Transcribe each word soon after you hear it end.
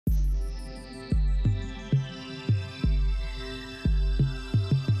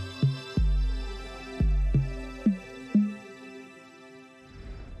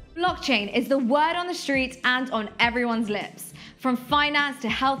Blockchain is the word on the street and on everyone's lips. From finance to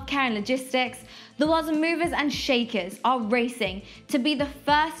healthcare and logistics, the world's movers and shakers are racing to be the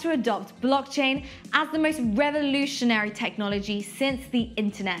first to adopt blockchain as the most revolutionary technology since the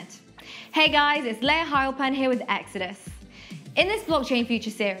internet. Hey guys, it's Leah Heilpan here with Exodus. In this Blockchain Future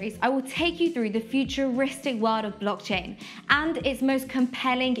series, I will take you through the futuristic world of blockchain and its most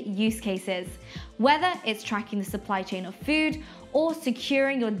compelling use cases, whether it's tracking the supply chain of food or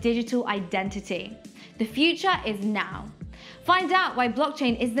securing your digital identity. The future is now. Find out why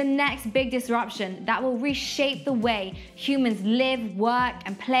blockchain is the next big disruption that will reshape the way humans live, work,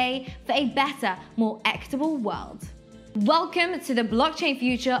 and play for a better, more equitable world. Welcome to the blockchain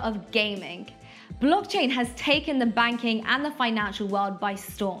future of gaming. Blockchain has taken the banking and the financial world by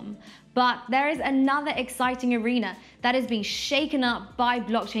storm, but there is another exciting arena that is being shaken up by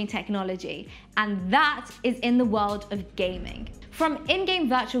blockchain technology, and that is in the world of gaming. From in-game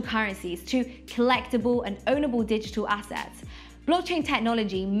virtual currencies to collectible and ownable digital assets, blockchain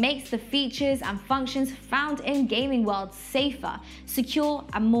technology makes the features and functions found in gaming worlds safer, secure,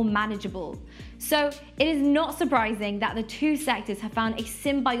 and more manageable. So it is not surprising that the two sectors have found a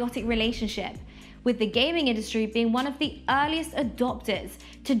symbiotic relationship, with the gaming industry being one of the earliest adopters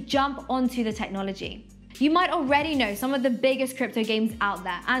to jump onto the technology. You might already know some of the biggest crypto games out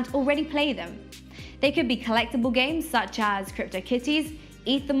there and already play them. They could be collectible games such as CryptoKitties,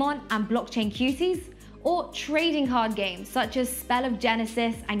 Ethermon, and Blockchain Cuties, or trading card games such as Spell of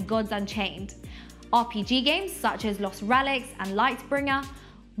Genesis and Gods Unchained, RPG games such as Lost Relics and Lightbringer,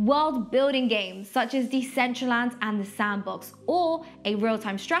 world-building games such as Decentraland and The Sandbox, or a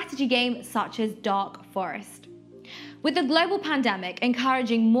real-time strategy game such as Dark Forest. With the global pandemic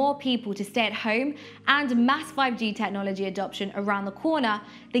encouraging more people to stay at home and mass 5G technology adoption around the corner,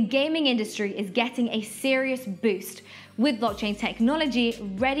 the gaming industry is getting a serious boost, with blockchain technology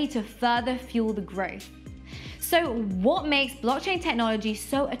ready to further fuel the growth. So what makes blockchain technology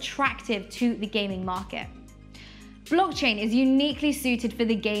so attractive to the gaming market? Blockchain is uniquely suited for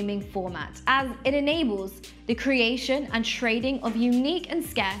the gaming format as it enables the creation and trading of unique and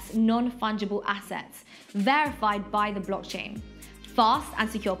scarce non-fungible assets verified by the blockchain, fast and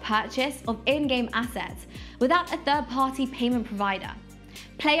secure purchase of in-game assets without a third-party payment provider,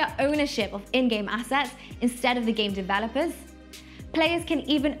 player ownership of in-game assets instead of the game developers. Players can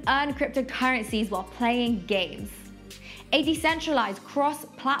even earn cryptocurrencies while playing games. A decentralized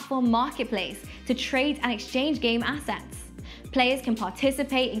cross-platform marketplace to trade and exchange game assets. Players can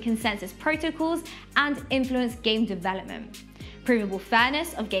participate in consensus protocols and influence game development. Provable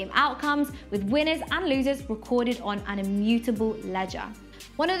fairness of game outcomes with winners and losers recorded on an immutable ledger.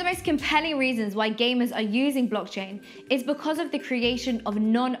 One of the most compelling reasons why gamers are using blockchain is because of the creation of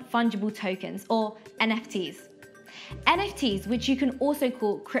non-fungible tokens, or NFTs. NFTs, which you can also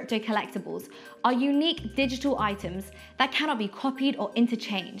call crypto collectibles, are unique digital items that cannot be copied or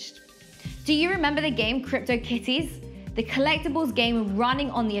interchanged. Do you remember the game CryptoKitties? The collectibles game running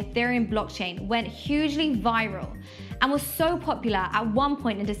on the Ethereum blockchain went hugely viral and was so popular at one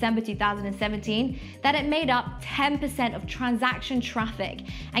point in December 2017 that it made up 10% of transaction traffic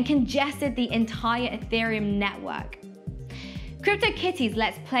and congested the entire Ethereum network. CryptoKitties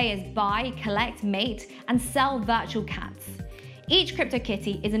lets players buy, collect, mate, and sell virtual cats. Each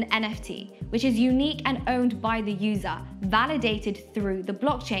CryptoKitty is an NFT, which is unique and owned by the user, validated through the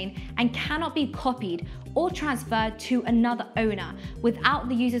blockchain, and cannot be copied or transferred to another owner without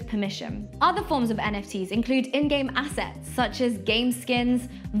the user's permission. Other forms of NFTs include in-game assets such as game skins,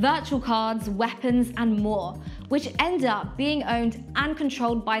 virtual cards, weapons, and more, which end up being owned and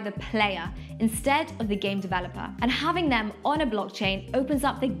controlled by the player instead of the game developer. And having them on a blockchain opens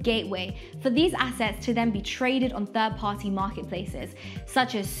up the gateway for these assets to then be traded on third-party marketplaces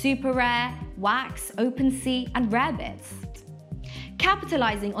such as SuperRare, Wax, OpenSea, and Rarebits.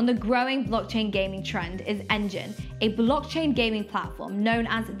 Capitalizing on the growing blockchain gaming trend is Enjin, a blockchain gaming platform known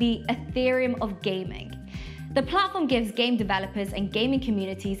as the Ethereum of gaming. The platform gives game developers and gaming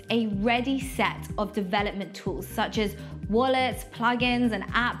communities a ready set of development tools such as wallets, plugins, and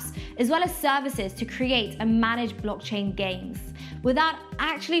apps, as well as services to create and manage blockchain games without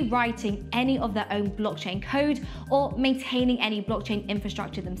actually writing any of their own blockchain code or maintaining any blockchain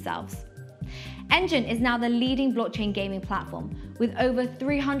infrastructure themselves. Enjin is now the leading blockchain gaming platform with over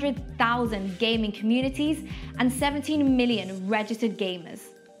 300,000 gaming communities and 17 million registered gamers.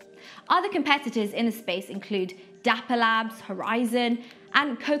 Other competitors in the space include Dapper Labs, Horizon,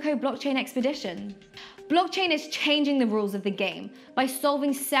 and Coco Blockchain Expedition. Blockchain is changing the rules of the game by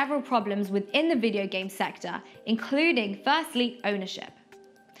solving several problems within the video game sector, including, firstly, ownership.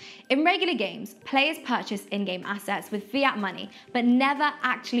 In regular games, players purchase in-game assets with fiat money, but never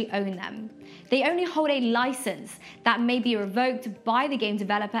actually own them. They only hold a license that may be revoked by the game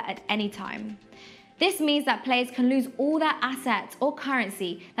developer at any time. This means that players can lose all their assets or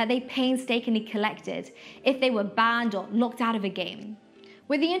currency that they painstakingly collected if they were banned or locked out of a game.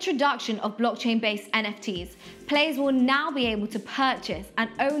 With the introduction of blockchain-based NFTs, players will now be able to purchase and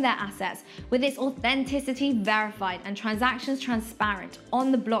own their assets with its authenticity verified and transactions transparent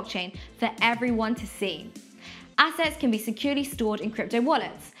on the blockchain for everyone to see. Assets can be securely stored in crypto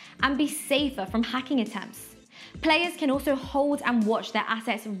wallets and be safer from hacking attempts. Players can also hold and watch their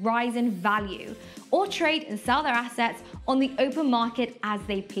assets rise in value or trade and sell their assets on the open market as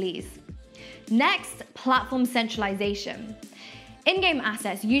they please. Next, platform centralization. In-game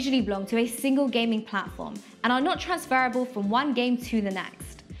assets usually belong to a single gaming platform and are not transferable from one game to the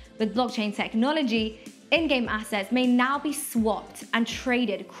next. With blockchain technology, in-game assets may now be swapped and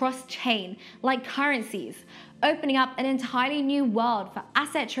traded cross-chain like currencies, opening up an entirely new world for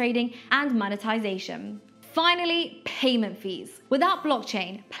asset trading and monetization. Finally, payment fees. Without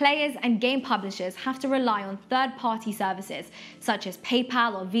blockchain, players and game publishers have to rely on third-party services such as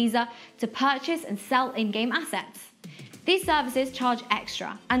PayPal or Visa to purchase and sell in-game assets. These services charge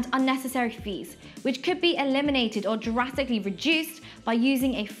extra and unnecessary fees, which could be eliminated or drastically reduced by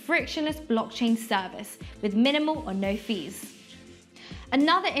using a frictionless blockchain service with minimal or no fees.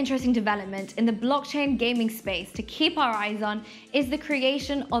 Another interesting development in the blockchain gaming space to keep our eyes on is the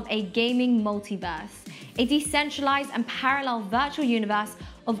creation of a gaming multiverse, a decentralized and parallel virtual universe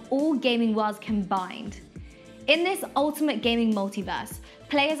of all gaming worlds combined. In this ultimate gaming multiverse,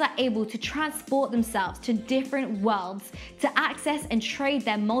 players are able to transport themselves to different worlds to access and trade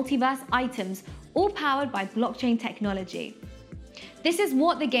their multiverse items, all powered by blockchain technology. This is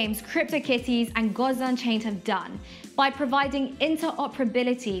what the games CryptoKitties and Gods Unchained have done by providing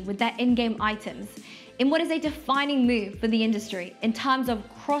interoperability with their in-game items. In what is a defining move for the industry in terms of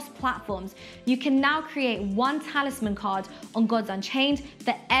cross-platforms, you can now create one talisman card on Gods Unchained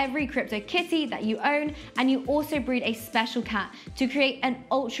for every CryptoKitty that you own, and you also breed a special cat to create an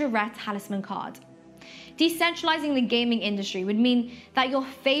ultra-rare talisman card. Decentralizing the gaming industry would mean that your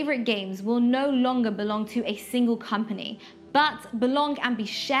favorite games will no longer belong to a single company, but belong and be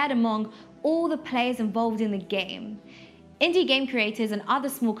shared among all the players involved in the game. Indie game creators and other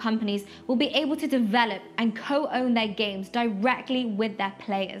small companies will be able to develop and co-own their games directly with their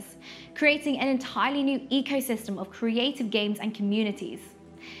players, creating an entirely new ecosystem of creative games and communities.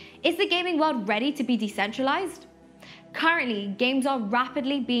 Is the gaming world ready to be decentralized? Currently, games are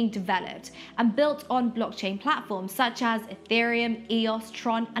rapidly being developed and built on blockchain platforms such as Ethereum, EOS,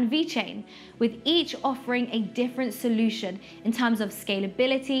 Tron, and VeChain, with each offering a different solution in terms of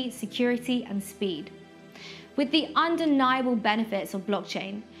scalability, security, and speed. With the undeniable benefits of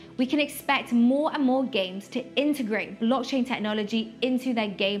blockchain, we can expect more and more games to integrate blockchain technology into their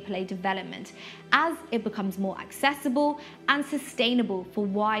gameplay development as it becomes more accessible and sustainable for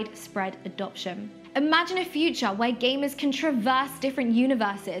widespread adoption. Imagine a future where gamers can traverse different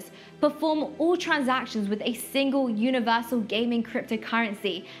universes, perform all transactions with a single universal gaming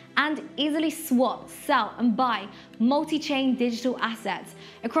cryptocurrency, and easily swap, sell, and buy multi-chain digital assets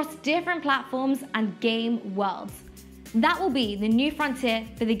across different platforms and game worlds. That will be the new frontier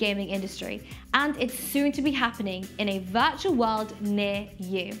for the gaming industry, and it's soon to be happening in a virtual world near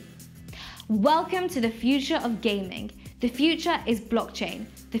you. Welcome to the future of gaming. The future is blockchain.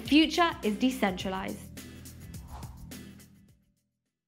 The future is decentralized.